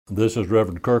This is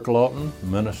Reverend Kirk Lawton,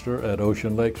 minister at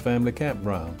Ocean Lakes Family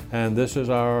Campground, and this is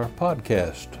our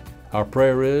podcast. Our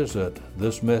prayer is that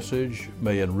this message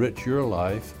may enrich your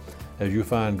life as you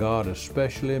find God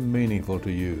especially meaningful to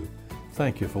you.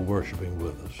 Thank you for worshiping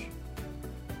with us.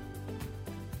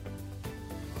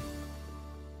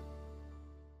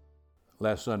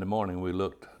 Last Sunday morning we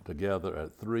looked together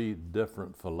at three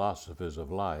different philosophies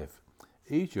of life,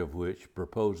 each of which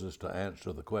proposes to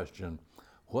answer the question,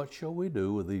 what shall we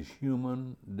do with these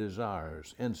human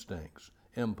desires, instincts,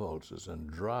 impulses,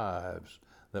 and drives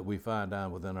that we find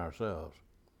down within ourselves?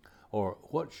 Or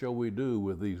what shall we do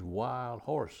with these wild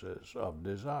horses of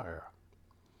desire?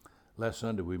 Last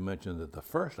Sunday we mentioned that the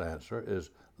first answer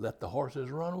is let the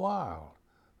horses run wild.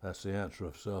 That's the answer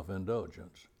of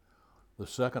self-indulgence. The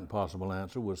second possible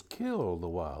answer was kill the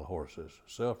wild horses,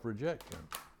 self-rejection.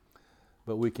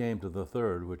 But we came to the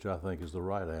third, which I think is the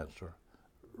right answer.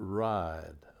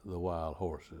 Ride the wild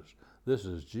horses. This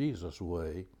is Jesus'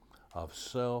 way of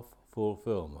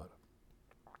self-fulfillment.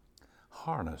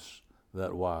 Harness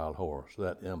that wild horse,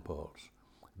 that impulse.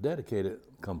 Dedicate it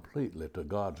completely to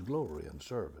God's glory and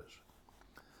service.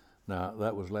 Now,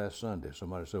 that was last Sunday.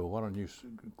 Somebody said, well, why don't you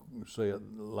say it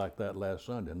like that last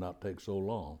Sunday and not take so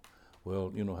long?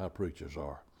 Well, you know how preachers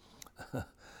are.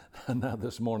 Now,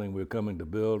 this morning we're coming to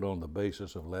build on the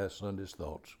basis of last Sunday's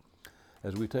thoughts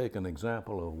as we take an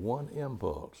example of one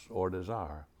impulse or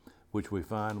desire which we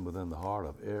find within the heart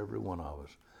of every one of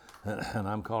us. And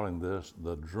I'm calling this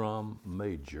the drum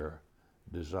major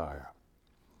desire.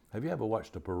 Have you ever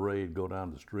watched a parade go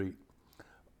down the street?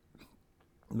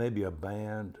 Maybe a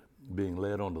band being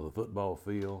led onto the football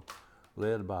field,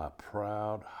 led by a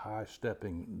proud,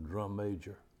 high-stepping drum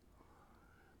major?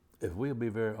 If we'll be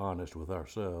very honest with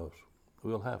ourselves,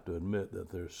 we'll have to admit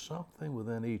that there's something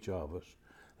within each of us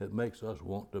that makes us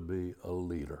want to be a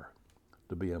leader,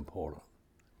 to be important.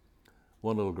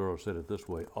 One little girl said it this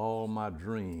way, all my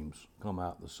dreams come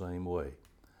out the same way.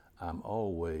 I'm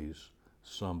always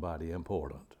somebody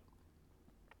important.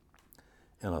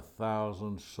 In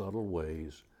 1,000 subtle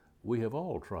ways, we have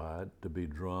all tried to be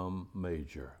drum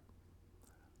major.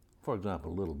 For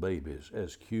example, little babies,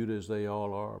 as cute as they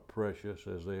all are, precious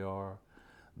as they are,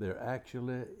 they're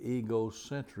actually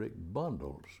egocentric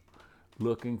bundles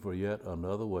looking for yet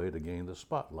another way to gain the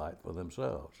spotlight for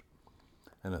themselves.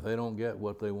 And if they don't get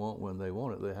what they want when they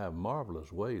want it, they have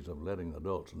marvelous ways of letting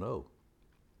adults know.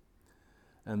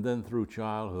 And then through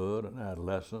childhood and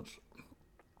adolescence,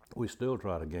 we still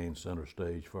try to gain center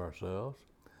stage for ourselves.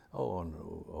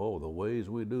 The ways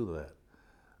we do that.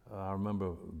 I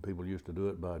remember people used to do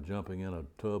it by jumping in a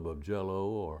tub of Jell-O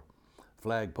or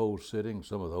flagpole sitting.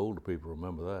 Some of the older people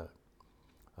remember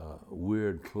that.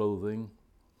 Weird clothing.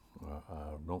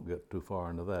 I don't get too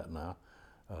far into that now.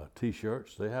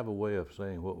 T-shirts, they have a way of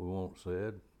saying what we want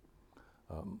said.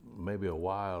 Maybe a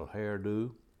wild hairdo.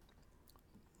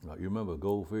 You remember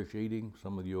goldfish eating?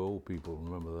 Some of you old people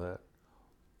remember that.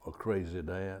 A crazy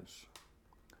dance.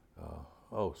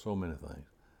 So many things.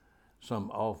 Some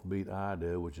offbeat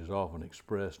idea which is often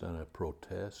expressed in a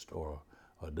protest or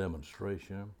a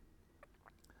demonstration.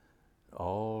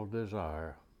 All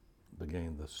desire to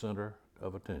gain the center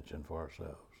of attention for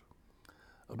ourselves.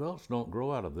 Adults don't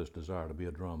grow out of this desire to be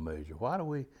a drum major. Why do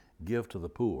we give to the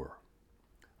poor?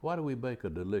 Why do we bake a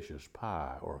delicious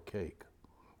pie or cake?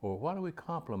 Or why do we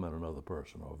compliment another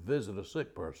person or visit a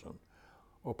sick person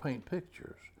or paint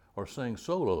pictures or sing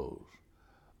solos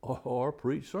or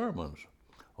preach sermons?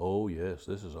 Oh yes,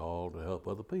 this is all to help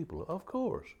other people, of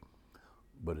course.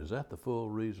 But is that the full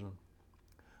reason?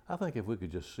 I think if we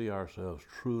could just see ourselves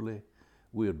truly,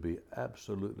 we would be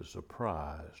absolutely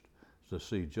surprised to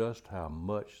see just how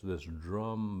much this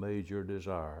drum major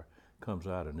desire comes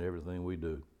out in everything we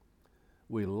do.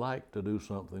 We like to do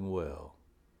something well,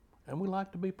 and we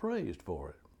like to be praised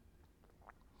for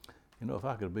it. You know, if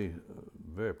I could be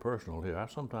very personal here, I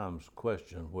sometimes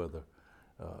question whether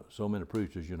so many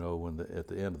preachers, at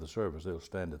the end of the service, they'll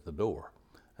stand at the door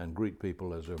and greet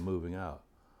people as they're moving out.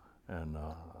 And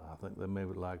I think they may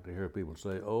like to hear people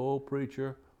say, oh,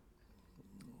 preacher.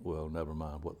 Well, never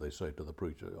mind what they say to the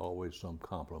preacher, always some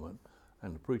compliment.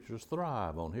 And the preachers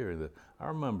thrive on hearing that. I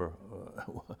remember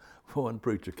one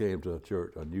preacher came to a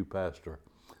church, a new pastor,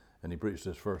 and he preached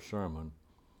his first sermon.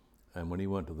 And when he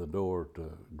went to the door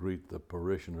to greet the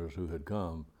parishioners who had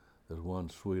come, there's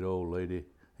one sweet old lady.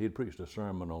 He had preached a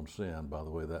sermon on sin, by the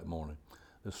way, that morning.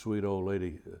 This sweet old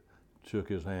lady shook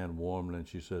his hand warmly, and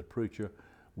she said, preacher,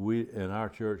 we in our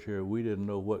church here, we didn't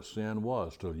know what sin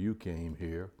was till you came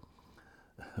here.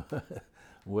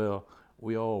 Well,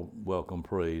 we all welcome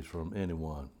praise from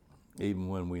anyone, even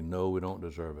when we know we don't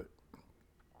deserve it.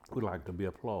 We like to be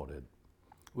applauded.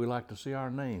 We like to see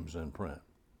our names in print.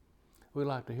 We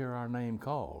like to hear our name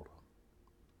called.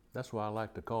 That's why I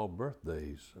like to call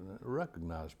birthdays and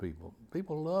recognize people.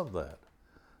 People love that.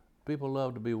 People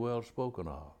love to be well spoken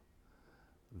of.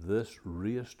 This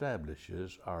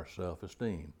reestablishes our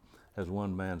self-esteem. As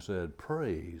one man said,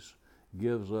 praise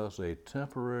gives us a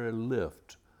temporary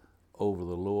lift over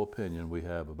the low opinion we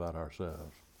have about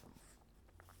ourselves.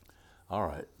 All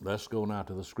right, let's go now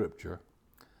to the scripture,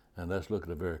 and let's look at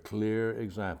a very clear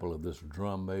example of this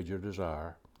drum major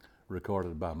desire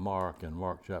recorded by Mark in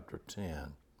Mark chapter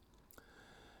 10.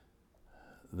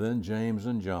 Then James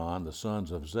and John, the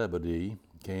sons of Zebedee,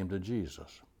 came to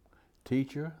Jesus.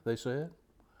 Teacher, they said,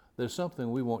 there's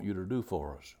something we want you to do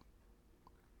for us.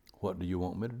 What do you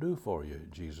want me to do for you?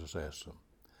 Jesus asked them.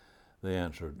 They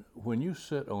answered, when you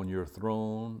sit on your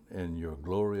throne in your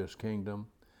glorious kingdom,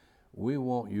 we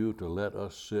want you to let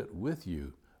us sit with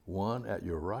you, one at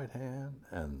your right hand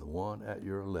and the one at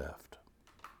your left.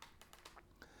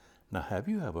 Now, have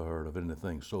you ever heard of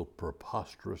anything so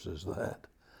preposterous as that?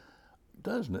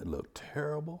 Doesn't it look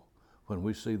terrible when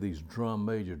we see these drum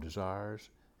major desires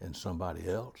in somebody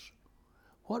else?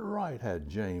 What right had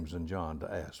James and John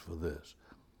to ask for this?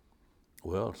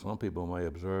 Well, some people may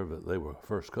observe that they were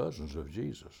first cousins of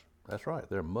Jesus. That's right,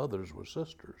 their mothers were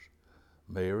sisters,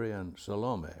 Mary and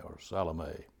Salome, or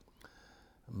Salome.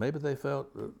 Maybe they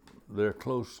felt that their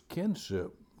close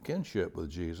kinship with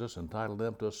Jesus entitled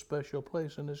them to a special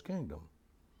place in his kingdom.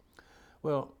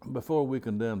 Well, before we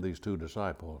condemn these two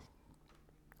disciples,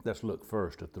 let's look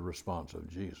first at the response of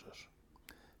Jesus.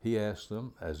 He asked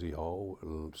them, as he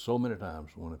so many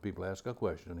times when people ask a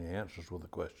question, he answers with a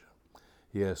question.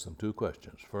 He asked them two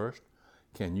questions. First,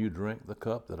 can you drink the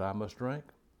cup that I must drink?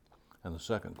 And the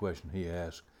second question he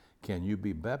asked, can you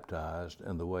be baptized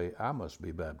in the way I must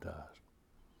be baptized?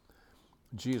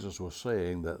 Jesus was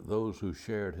saying that those who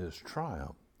shared his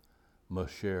triumph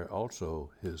must share also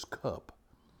his cup.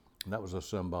 And that was a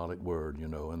symbolic word, you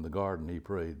know. In the garden he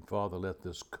prayed, Father, let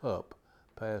this cup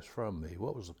pass from me.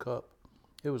 What was the cup?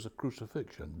 It was a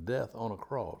crucifixion, death on a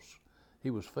cross. He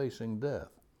was facing death.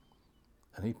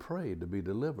 And he prayed to be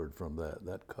delivered from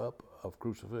that cup of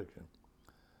crucifixion.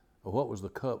 Well, what was the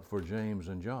cup for James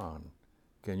and John?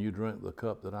 Can you drink the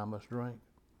cup that I must drink?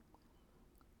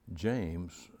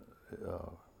 James,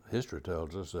 history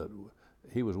tells us that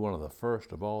he was one of the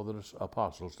first of all the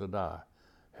apostles to die.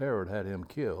 Herod had him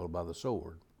killed by the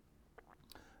sword.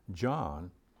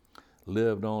 John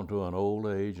lived on to an old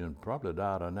age and probably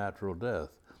died a natural death.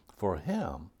 For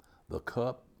him, the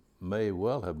cup may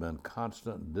well have been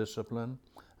constant discipline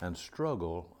and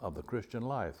struggle of the Christian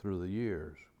life through the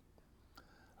years.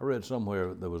 I read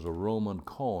somewhere there was a Roman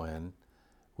coin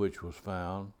which was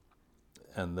found,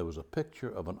 and there was a picture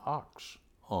of an ox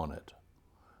on it.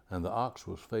 And the ox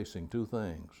was facing two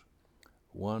things.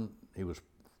 One, he was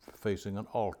facing an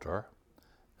altar,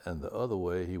 and the other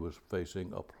way he was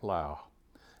facing a plow.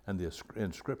 And the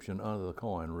inscription under the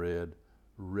coin read,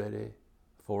 ready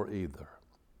for either.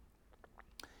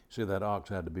 See, that ox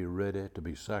had to be ready to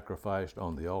be sacrificed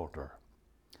on the altar,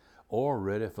 or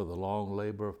ready for the long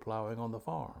labor of plowing on the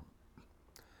farm.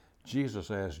 Jesus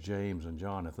asked James and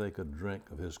John if they could drink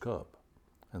of his cup,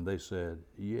 and they said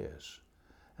yes.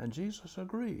 And Jesus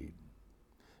agreed.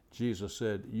 Jesus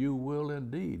said, you will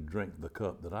indeed drink the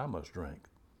cup that I must drink,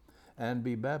 and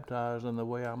be baptized in the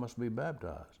way I must be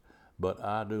baptized. But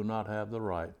I do not have the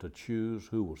right to choose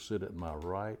who will sit at my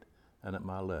right and at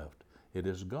my left. It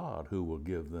is God who will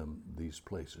give them these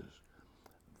places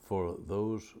for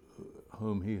those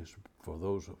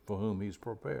for whom he's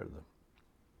prepared them.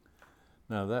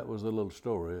 Now that was a little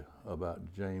story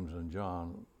about James and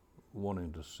John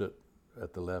wanting to sit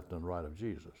at the left and right of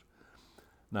Jesus.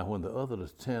 Now when the other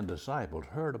 10 disciples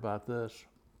heard about this,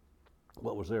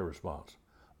 what was their response?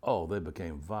 Oh, they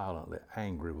became violently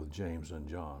angry with James and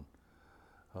John.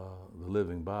 The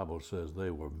Living Bible says they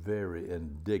were very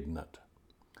indignant.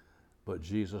 But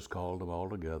Jesus called them all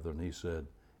together and he said,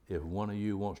 if one of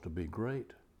you wants to be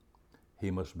great, he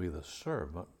must be the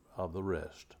servant of the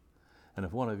rest. And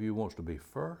if one of you wants to be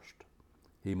first,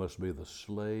 he must be the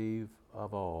slave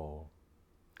of all.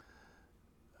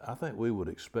 I think we would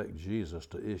expect Jesus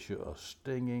to issue a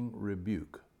stinging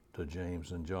rebuke to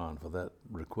James and John for that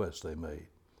request they made.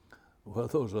 Well,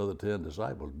 those other 10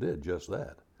 disciples did just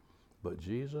that, but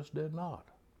Jesus did not.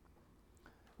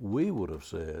 We would have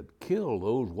said, kill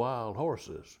those wild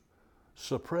horses,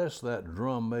 suppress that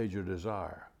drum major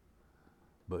desire.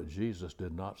 But Jesus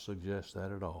did not suggest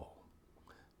that at all.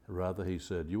 Rather, he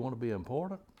said, you want to be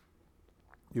important?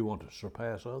 You want to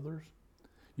surpass others?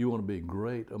 You want to be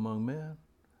great among men?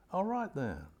 All right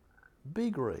then,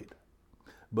 be great.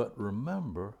 But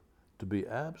remember to be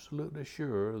absolutely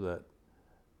sure that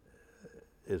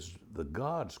it's the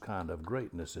God's kind of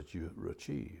greatness that you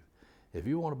achieve. If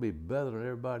you want to be better than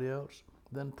everybody else,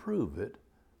 then prove it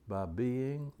by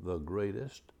being the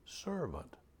greatest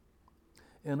servant.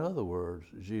 In other words,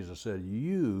 Jesus said,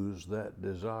 use that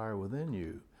desire within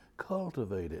you,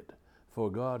 cultivate it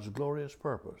for God's glorious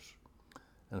purpose,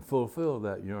 and fulfill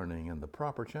that yearning in the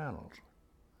proper channels.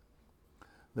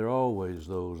 There are always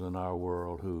those in our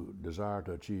world who desire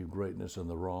to achieve greatness in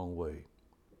the wrong way.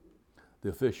 The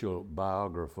official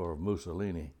biographer of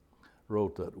Mussolini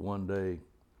wrote that one day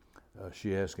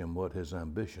she asked him what his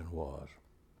ambition was.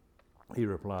 He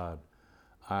replied,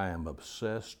 "I am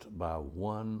obsessed by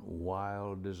one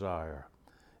wild desire.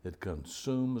 It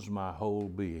consumes my whole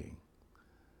being.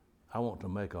 I want to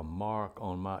make a mark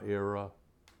on my era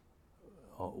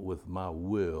with my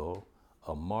will,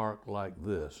 a mark like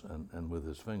this." And with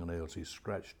his fingernails, he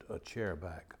scratched a chair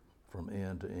back from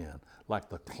end to end, like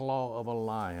the claw of a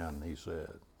lion, he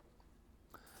said.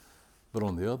 But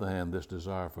on the other hand, this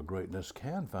desire for greatness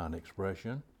can find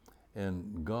expression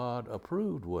in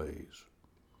God-approved ways.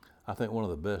 I think one of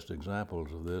the best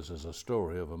examples of this is a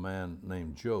story of a man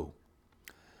named Joe.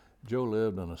 Joe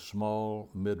lived in a small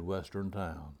Midwestern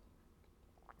town.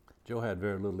 Joe had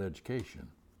very little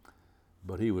education,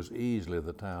 but he was easily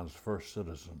the town's first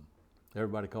citizen.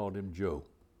 Everybody called him Joe.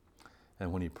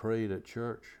 And when he prayed at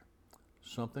church,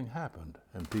 something happened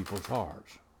in people's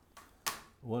hearts.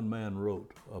 One man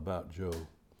wrote about Joe,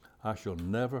 "I shall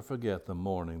never forget the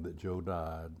morning that Joe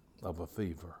died of a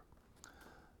fever.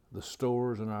 The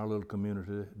stores in our little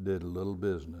community did little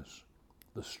business.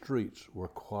 The streets were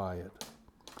quiet.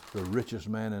 The richest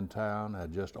man in town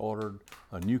had just ordered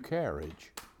a new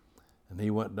carriage, and he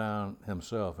went down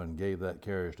himself and gave that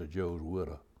carriage to Joe's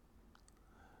widow.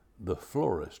 The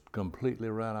florist completely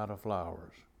ran out of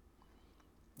flowers.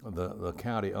 The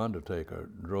county undertaker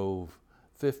drove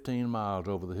 15 miles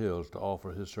over the hills to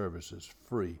offer his services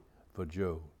free for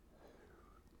Joe.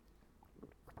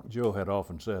 Joe had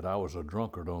often said, "I was a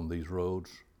drunkard on these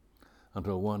roads,"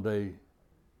 until one day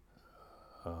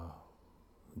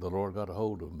the Lord got a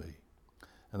hold of me.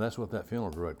 And that's what that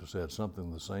funeral director said, something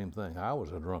the same thing. I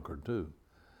was a drunkard too.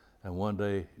 And one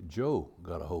day Joe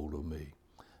got a hold of me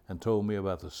and told me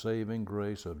about the saving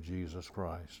grace of Jesus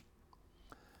Christ.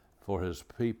 For his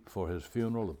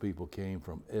funeral, the people came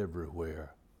from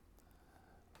everywhere.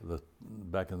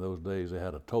 Back in those days, they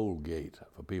had a toll gate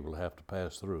for people to have to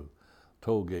pass through.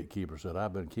 Toll gate keeper said,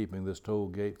 "I've been keeping this toll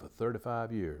gate for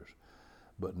 35 years,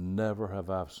 but never have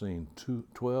I seen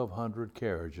 1,200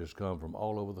 carriages come from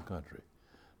all over the country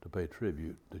to pay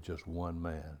tribute to just one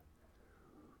man."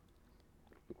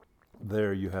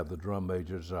 There you have the drum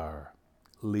major desire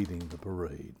leading the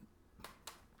parade.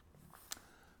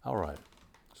 All right,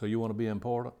 so you want to be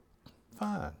important?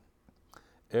 Fine.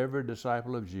 Every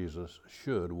disciple of Jesus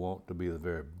should want to be the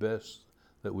very best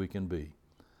that we can be,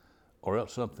 or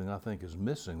else something I think is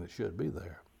missing that should be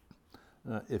there.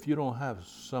 If you don't have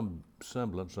some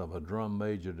semblance of a drum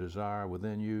major desire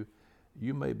within you,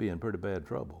 you may be in pretty bad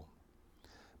trouble.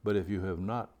 But if you have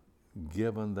not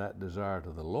given that desire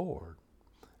to the Lord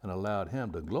and allowed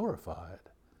Him to glorify it,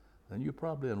 then you're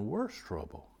probably in worse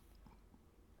trouble.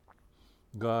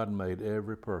 God made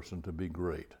every person to be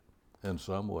great in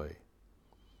some way.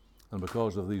 And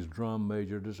because of these drum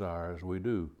major desires, we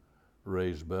do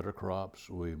raise better crops,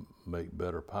 we make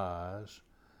better pies,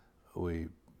 we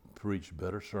preach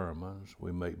better sermons,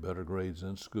 we make better grades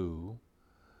in school,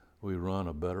 we run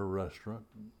a better restaurant,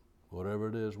 whatever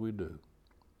it is we do.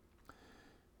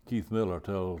 Keith Miller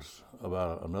tells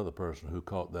about another person who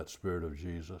caught that spirit of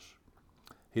Jesus.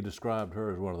 He described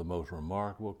her as one of the most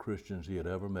remarkable Christians he had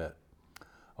ever met.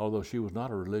 Although she was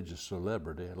not a religious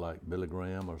celebrity like Billy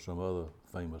Graham or some other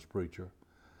famous preacher.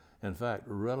 In fact,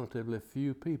 relatively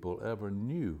few people ever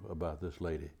knew about this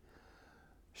lady.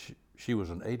 She was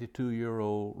an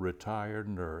 82-year-old retired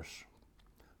nurse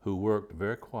who worked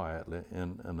very quietly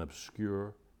in an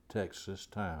obscure Texas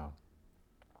town.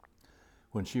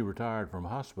 When she retired from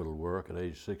hospital work at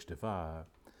age 65,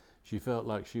 she felt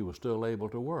like she was still able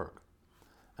to work.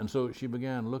 And so she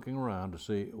began looking around to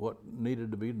see what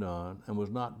needed to be done and was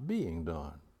not being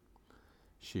done.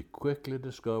 She quickly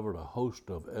discovered a host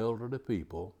of elderly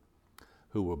people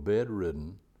who were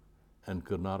bedridden and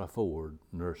could not afford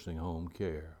nursing home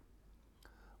care.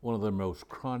 One of the most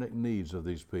chronic needs of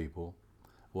these people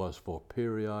was for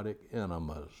periodic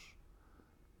enemas,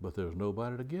 but there was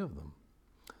nobody to give them.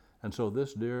 And so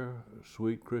this dear,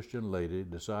 sweet Christian lady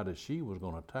decided she was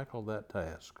going to tackle that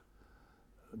task,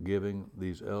 giving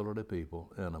these elderly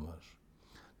people enemas.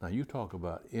 Now you talk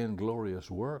about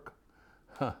inglorious work.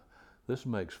 This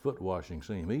makes foot washing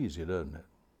seem easy, doesn't it?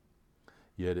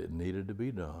 Yet it needed to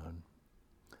be done.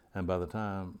 And by the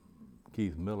time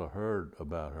Keith Miller heard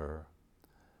about her,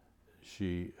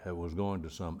 she was going to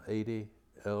some 80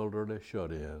 elderly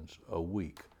shut-ins a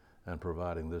week and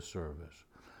providing this service.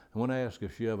 And when I asked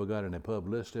if she ever got any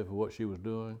publicity for what she was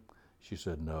doing, she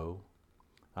said, no,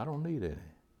 I don't need any.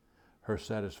 Her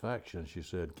satisfaction, she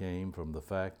said, came from the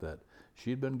fact that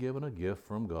she'd been given a gift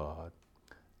from God,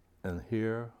 and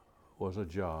here was a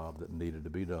job that needed to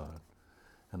be done.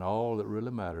 And all that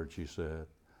really mattered, she said,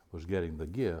 was getting the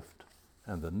gift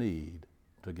and the need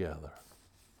together.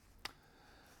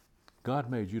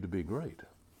 God made you to be great.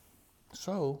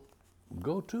 So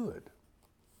go to it.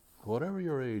 Whatever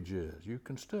your age is, you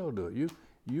can still do it.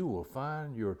 You will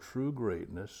find your true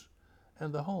greatness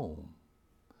in the home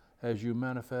as you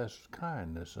manifest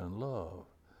kindness and love.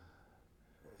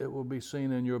 It will be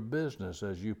seen in your business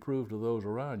as you prove to those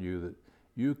around you that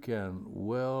you can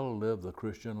well live the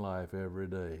Christian life every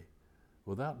day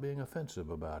without being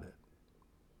offensive about it.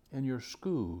 In your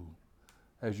school,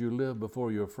 as you live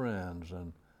before your friends,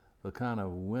 and the kind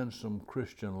of winsome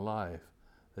Christian life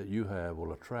that you have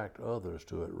will attract others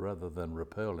to it rather than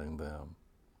repelling them.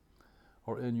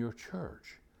 Or in your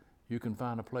church, you can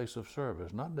find a place of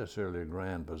service, not necessarily a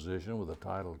grand position with a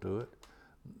title to it,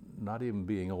 not even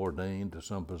being ordained to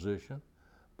some position,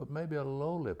 but maybe a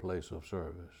lowly place of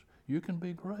service. You can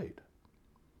be great.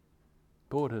 The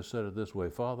poet has said it this way,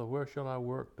 Father, where shall I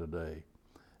work today?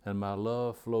 And my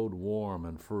love flowed warm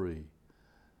and free.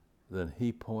 Then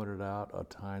he pointed out a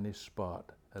tiny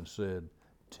spot and said,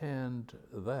 tend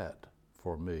that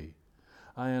for me.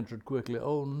 I answered quickly,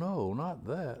 oh no, not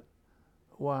that.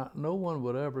 Why, no one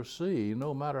would ever see,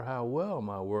 no matter how well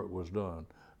my work was done.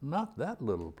 Not that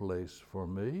little place for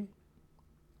me.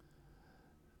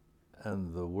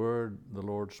 And the word the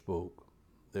Lord spoke,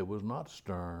 it was not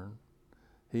stern.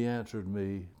 He answered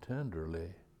me tenderly,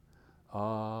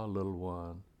 ah, little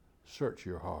one, search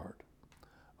your heart.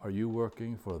 Are you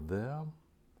working for them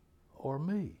or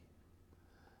me?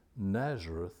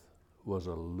 Nazareth was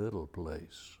a little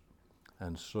place,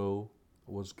 and so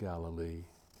was Galilee.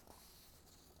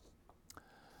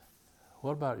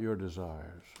 What about your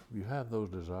desires? You have those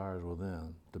desires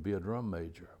within, to be a drum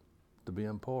major, to be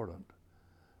important.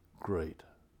 Great.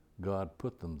 God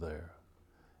put them there.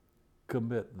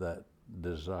 Commit that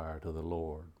desire to the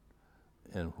Lord.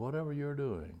 And whatever you're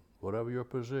doing, whatever your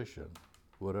position,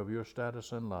 whatever your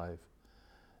status in life,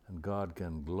 and God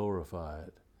can glorify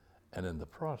it, and in the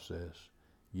process,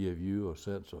 give you a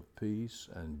sense of peace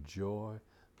and joy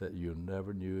that you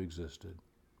never knew existed.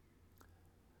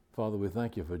 Father, we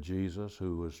thank you for Jesus,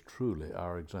 who was truly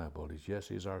our example.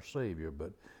 He's our Savior,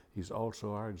 but he's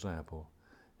also our example.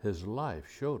 His life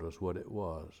showed us what it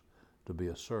was to be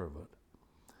a servant.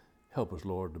 Help us,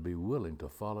 Lord, to be willing to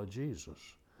follow Jesus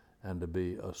and to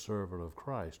be a servant of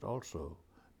Christ also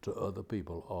to other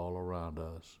people all around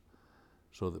us,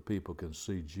 so that people can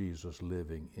see Jesus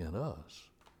living in us.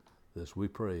 This we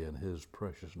pray in his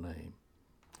precious name.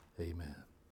 Amen.